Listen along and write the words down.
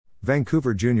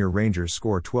Vancouver Junior Rangers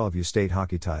score 12U state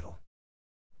hockey title.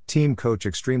 Team coach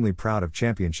extremely proud of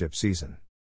championship season.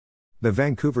 The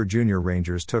Vancouver Junior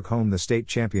Rangers took home the state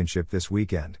championship this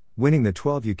weekend, winning the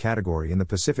 12U category in the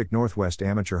Pacific Northwest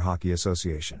Amateur Hockey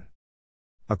Association.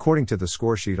 According to the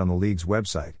scoresheet on the league's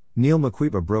website, Neil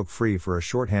Maquiba broke free for a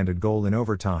shorthanded goal in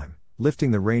overtime,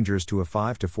 lifting the Rangers to a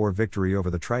 5-4 victory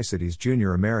over the Tri-Cities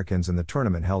Junior Americans in the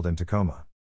tournament held in Tacoma.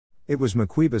 It was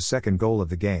Maquiba's second goal of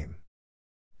the game.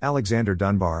 Alexander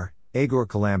Dunbar, Agor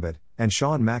Kalambit, and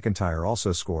Sean McIntyre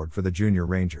also scored for the Junior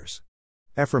Rangers.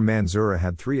 Ephraim Manzura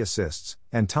had 3 assists,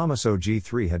 and Thomas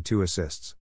Og3 had 2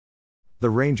 assists.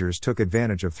 The Rangers took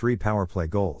advantage of 3 power play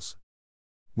goals.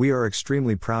 "We are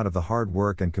extremely proud of the hard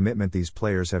work and commitment these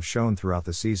players have shown throughout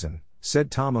the season,"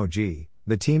 said Tom Og,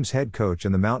 the team's head coach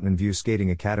and the Mountain View Skating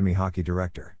Academy hockey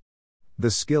director. "The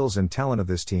skills and talent of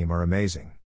this team are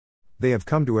amazing. They have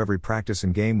come to every practice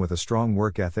and game with a strong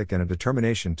work ethic and a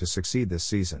determination to succeed this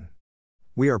season.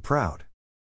 We are proud."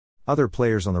 Other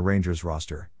players on the Rangers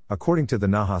roster, according to the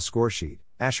Naha scoresheet: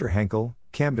 Asher Henkel,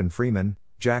 Camden Freeman,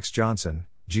 Jax Johnson,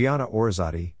 Gianna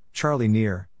Orazati, Charlie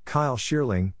Neer, Kyle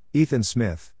Shearling, Ethan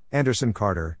Smith, Anderson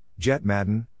Carter, Jet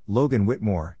Madden, Logan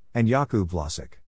Whitmore, and Jakub Vlasic.